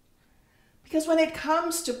 Because when it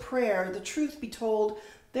comes to prayer, the truth be told,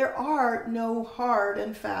 there are no hard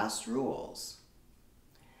and fast rules.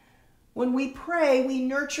 When we pray, we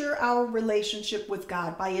nurture our relationship with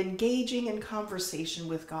God by engaging in conversation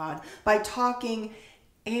with God, by talking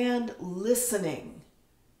and listening.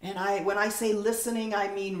 And when I say listening,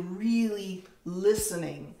 I mean really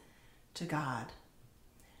listening to God.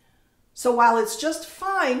 So while it's just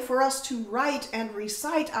fine for us to write and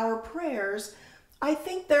recite our prayers, I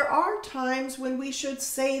think there are times when we should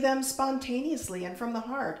say them spontaneously and from the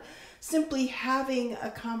heart, simply having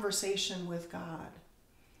a conversation with God.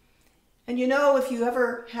 And you know, if you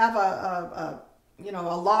ever have a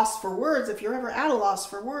loss for words, if you're ever at a loss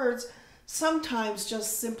for words, sometimes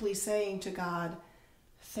just simply saying to God,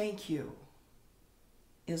 thank you,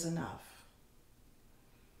 is enough.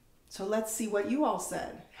 So let's see what you all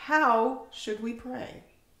said. How should we pray?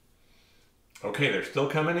 Okay, they're still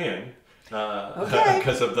coming in. Okay.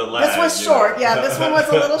 Because of the lag. This was short. Yeah, this one was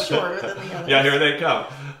a little shorter than the others. Yeah, here they come.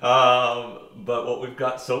 But what we've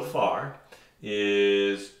got so far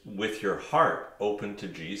is with your heart open to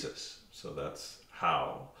Jesus. So that's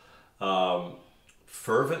how.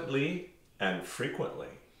 Fervently and frequently.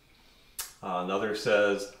 Another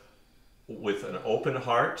says with an open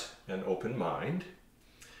heart and open mind.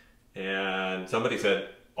 And somebody said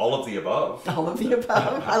all of the above. All of the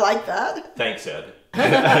above. I like that. Thanks, Ed.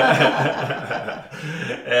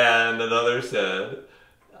 And another said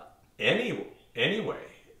anyway.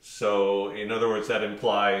 So in other words, that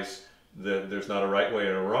implies that there's not a right way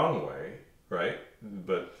and a wrong way, right?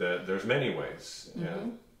 But there's many ways.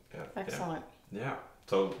 Mm-hmm. Excellent. Yeah.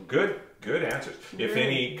 So good answers. If Really?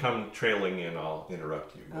 any come trailing in, I'll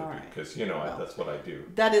interrupt you. All right. Because, Well. that's what I do.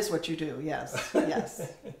 That is what you do, yes.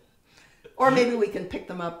 Yes. Or maybe we can pick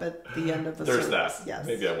them up at the end of the There's service. that. Yes.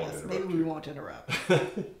 Maybe I won't yes. interrupt Maybe we won't interrupt.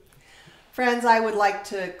 Friends, I would like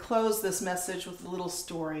to close this message with a little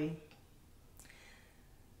story.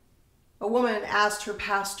 A woman asked her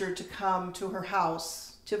pastor to come to her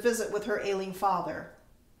house to visit with her ailing father.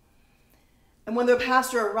 And when the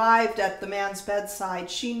pastor arrived at the man's bedside,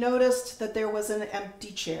 she noticed that there was an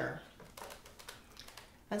empty chair.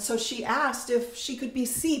 And so she asked if she could be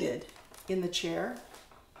seated in the chair.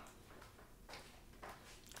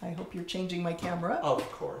 I hope you're changing my camera. Of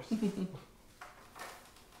course.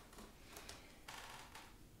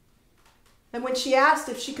 And when she asked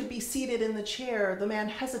if she could be seated in the chair, the man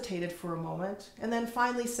hesitated for a moment and then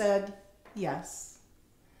finally said yes.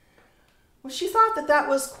 Well, she thought that that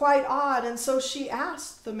was quite odd, and so she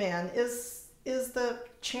asked the man, is the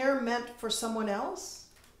chair meant for someone else?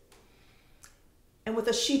 And with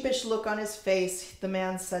a sheepish look on his face, the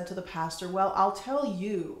man said to the pastor, well, I'll tell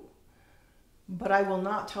you, but I will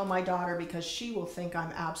not tell my daughter because she will think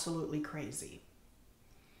I'm absolutely crazy.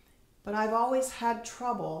 But I've always had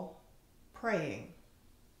trouble praying.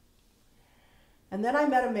 And then I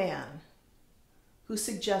met a man who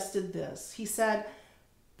suggested this. He said,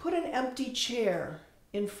 put an empty chair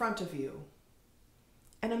in front of you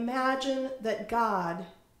and imagine that God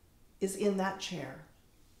is in that chair.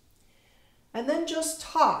 And then just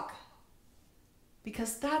talk,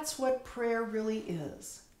 because that's what prayer really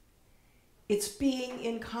is. It's being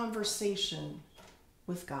in conversation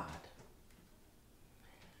with God.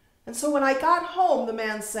 And so when I got home, the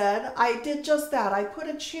man said, I did just that. I put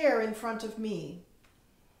a chair in front of me.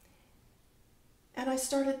 And I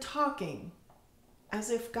started talking as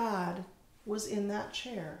if God was in that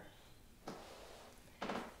chair.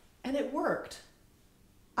 And it worked.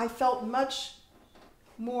 I felt much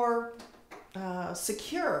more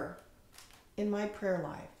secure in my prayer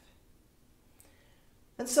life.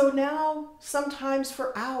 And so now, sometimes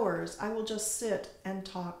for hours, I will just sit and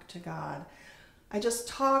talk to God. I just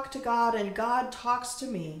talk to God and God talks to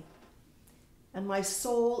me. And my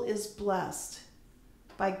soul is blessed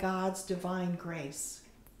by God's divine grace.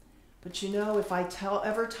 But you know, if I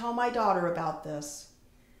ever tell my daughter about this,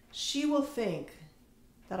 she will think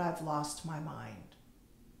that I've lost my mind.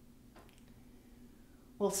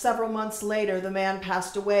 Well, several months later, the man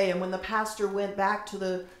passed away, and when the pastor went back to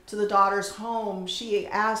the daughter's home, she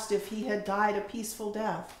asked if he had died a peaceful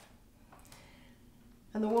death.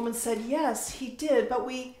 And the woman said, yes, he did, but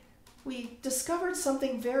we discovered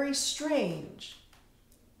something very strange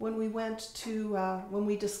when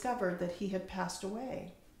we discovered that he had passed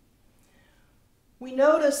away. We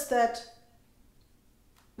noticed that,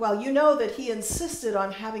 well, you know that he insisted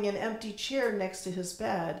on having an empty chair next to his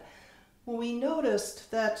bed. Well, we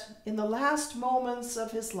noticed that in the last moments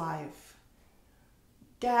of his life,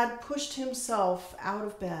 Dad pushed himself out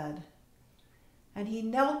of bed and he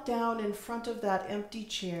knelt down in front of that empty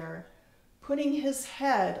chair, putting his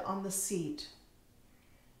head on the seat.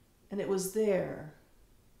 And it was there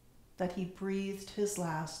that he breathed his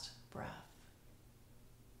last breath.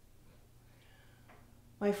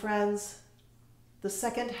 My friends, the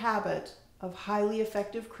second habit of highly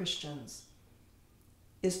effective Christians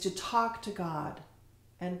is to talk to God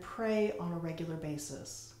and pray on a regular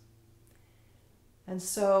basis. And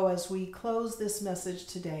so as we close this message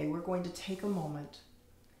today, we're going to take a moment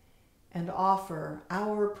and offer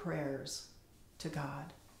our prayers to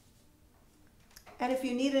God. And if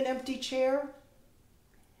you need an empty chair,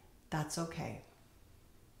 that's okay.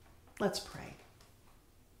 Let's pray.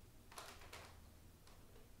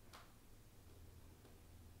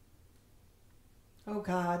 Oh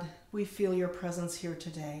God, we feel your presence here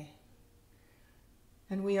today,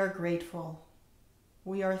 and we are grateful.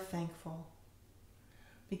 We are thankful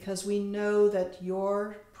because we know that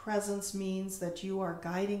your presence means that you are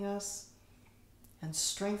guiding us and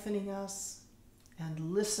strengthening us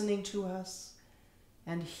and listening to us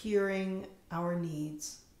and hearing our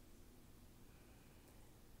needs.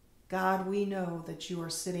 God, we know that you are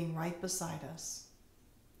sitting right beside us.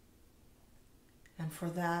 And for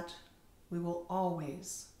that, we will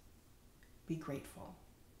always be grateful.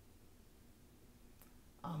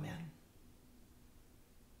 Amen.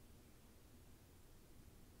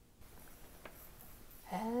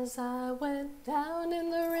 As I went down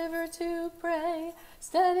in the river to pray,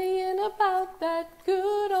 studying about that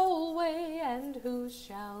good old way, and who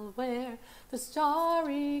shall wear the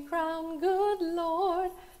starry crown, good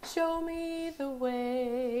Lord, show me the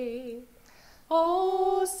way.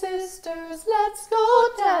 Oh, sisters, let's go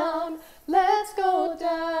down,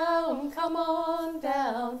 come on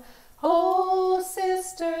down. Oh,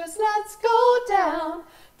 sisters, let's go down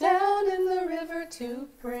in the river to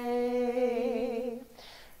pray.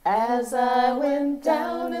 As I went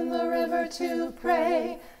down in the river to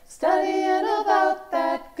pray, studying about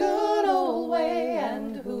that good old way,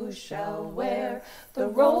 and who shall wear the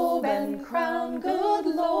robe and crown, good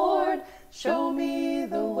Lord, show me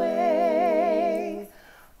the way.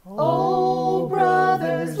 Oh,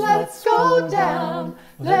 brothers, let's go down,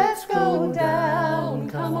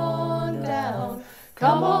 come on down.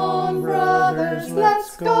 Come on, brothers,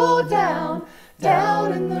 let's go down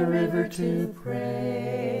in the river to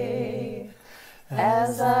pray.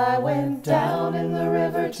 As I went down in the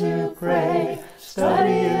river to pray,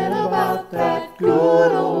 studying about that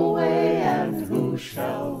good old way, and who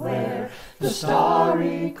shall wear the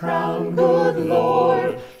starry crown, good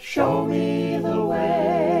Lord, show me the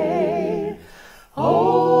way.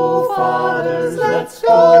 Oh, fathers, let's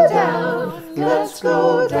go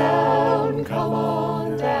down, come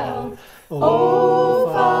on down. Oh,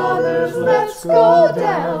 fathers, let's go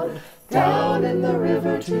down in the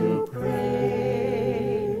river to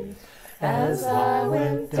pray. As I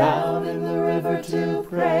went down in the river to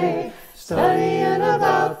pray, studying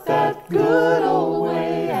about that good old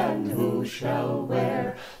way, and who shall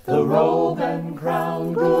wear the robe and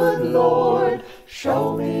crown, good Lord,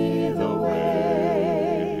 show me the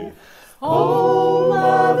way. Oh,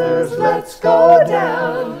 mothers, let's go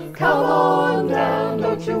down, come on down,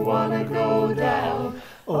 don't you want to go down?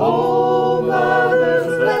 Oh,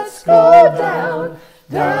 mothers, let's go down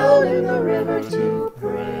in the river to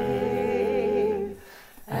pray.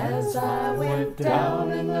 As I went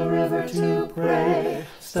down in the river to pray,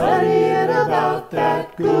 studying about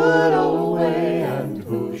that good old way, and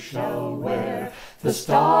who shall wear the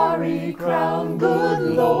starry crown, good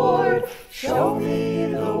Lord, show me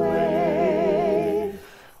the way.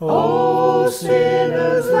 Oh,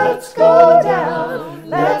 sinners, let's go down,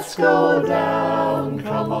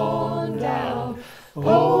 come on down.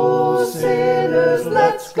 Oh, sinners,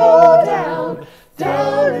 let's go down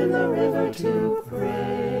in the river to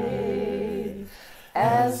pray.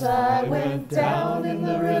 As I went down in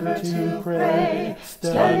the river to pray,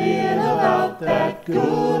 studying about that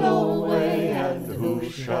good old way, and who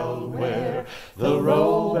shall wear the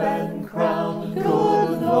robe and crown,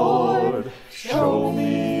 good Lord, show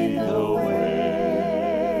me the way.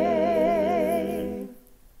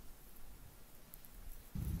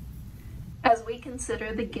 As we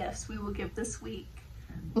consider the gifts we will give this week,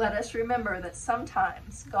 let us remember that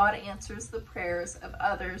sometimes God answers the prayers of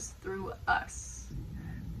others through us.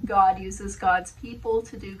 God uses God's people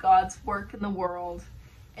to do God's work in the world,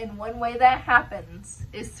 and one way that happens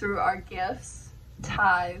is through our gifts,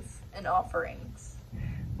 tithes, and offerings.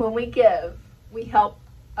 When we give, we help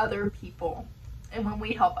other people, and when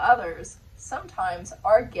we help others, sometimes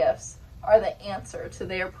our gifts are the answer to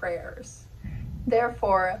their prayers.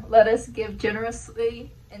 Therefore, let us give generously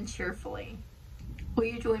and cheerfully. Will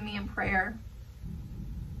you join me in prayer?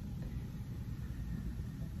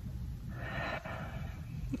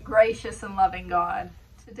 Gracious and loving God,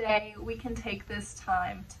 today we can take this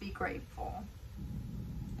time to be grateful.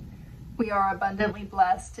 We are abundantly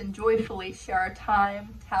blessed and joyfully share our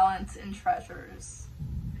time, talents, and treasures.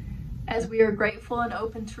 As we are grateful and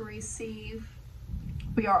open to receive,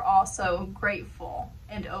 we are also grateful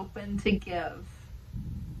and open to give.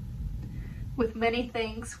 With many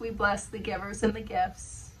thanks, we bless the givers and the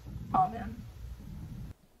gifts. Amen.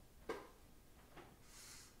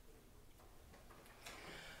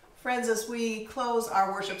 Friends, as we close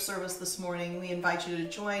our worship service this morning, we invite you to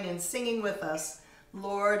join in singing with us,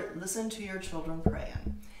 Lord, listen to your children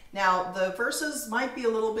praying. Now, the verses might be a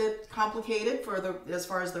little bit complicated as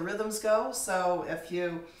far as the rhythms go, so if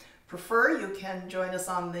you prefer, you can join us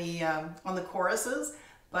on the choruses.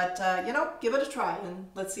 But, give it a try and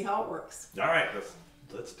let's see how it works. All right,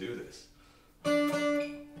 let's do this.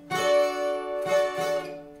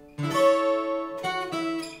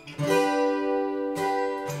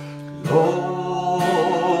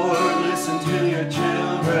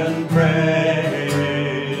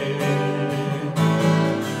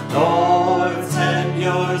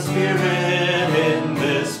 Spirit in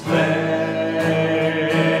this place.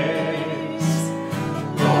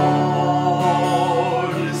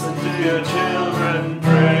 Lord, listen to your children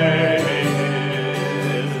pray.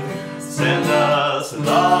 Send us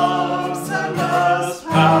love, send us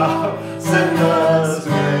power, send us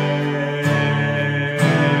grace.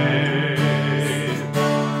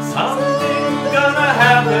 Something's gonna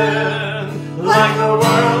happen like the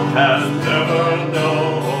world has never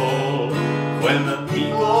known when the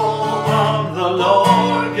people of the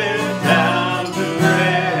Lord get down to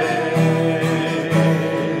pray.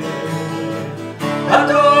 The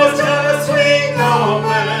doors just swing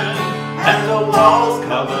open and the walls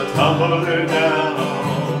come tumbling down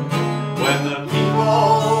when the people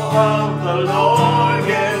of the Lord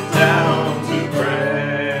get down to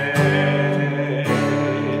pray.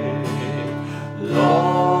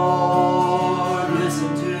 Lord,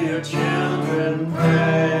 listen to your children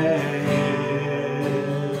pray.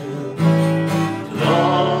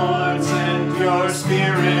 Lord, send your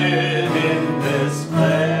Spirit in this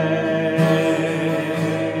place.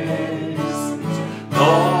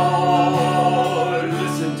 Lord,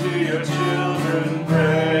 listen to your children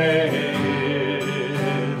pray.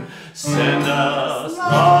 Send us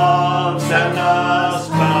love, send us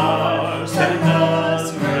power, send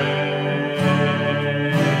us grace.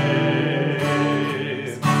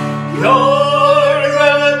 You're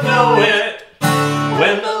gonna know it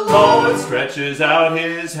when the Lord stretches out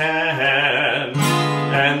his hand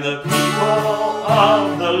and the people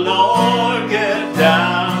of the Lord get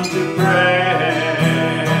down to pray.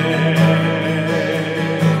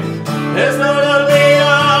 There's gonna be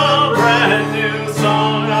a brand new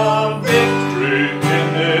song of victory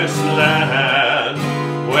in this land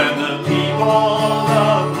when the people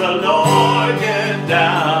of the Lord get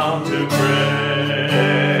down to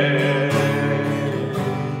pray.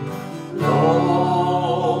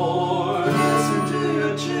 Lord, listen to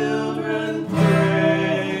your children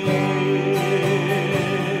pray.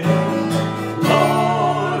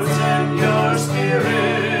 Lord, send your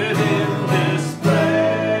Spirit in this place.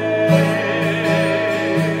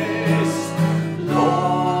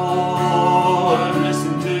 Lord,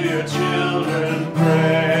 listen to your children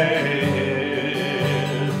pray.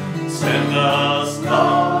 Send us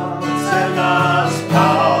love, send us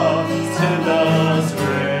power, send us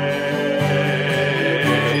grace.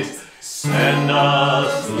 Send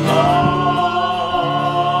us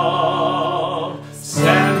love,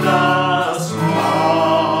 send us power,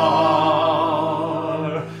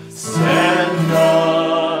 send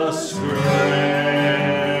us grace.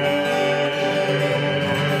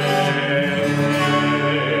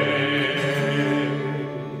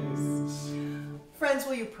 Friends,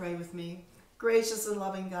 will you pray with me? Gracious and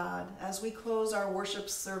loving God, as we close our worship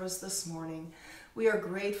service this morning, we are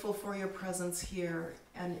grateful for your presence here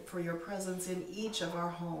and for your presence in each of our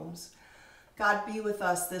homes. God, be with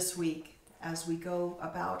us this week as we go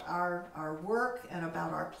about our work and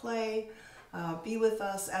about our play. Be with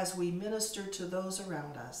us as we minister to those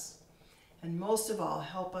around us. And most of all,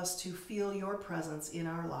 help us to feel your presence in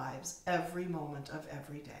our lives every moment of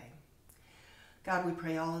every day. God, we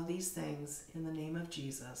pray all of these things in the name of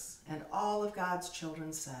Jesus. And all of God's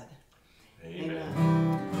children said,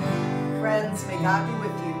 Amen. Friends, may God be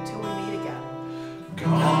with you till we meet again.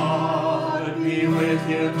 God be with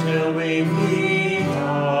you till we meet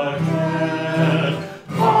again.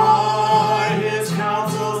 By his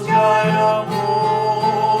counsels guide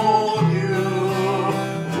uphold you.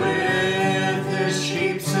 With his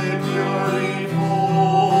sheep securely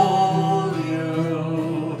fold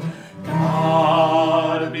you.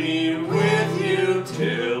 God be with you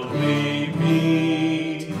till we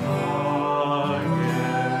meet again.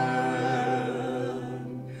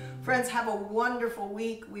 Friends, have a wonderful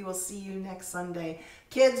week. We will see you next Sunday.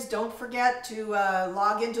 Kids, don't forget to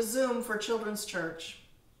log into Zoom for Children's Church.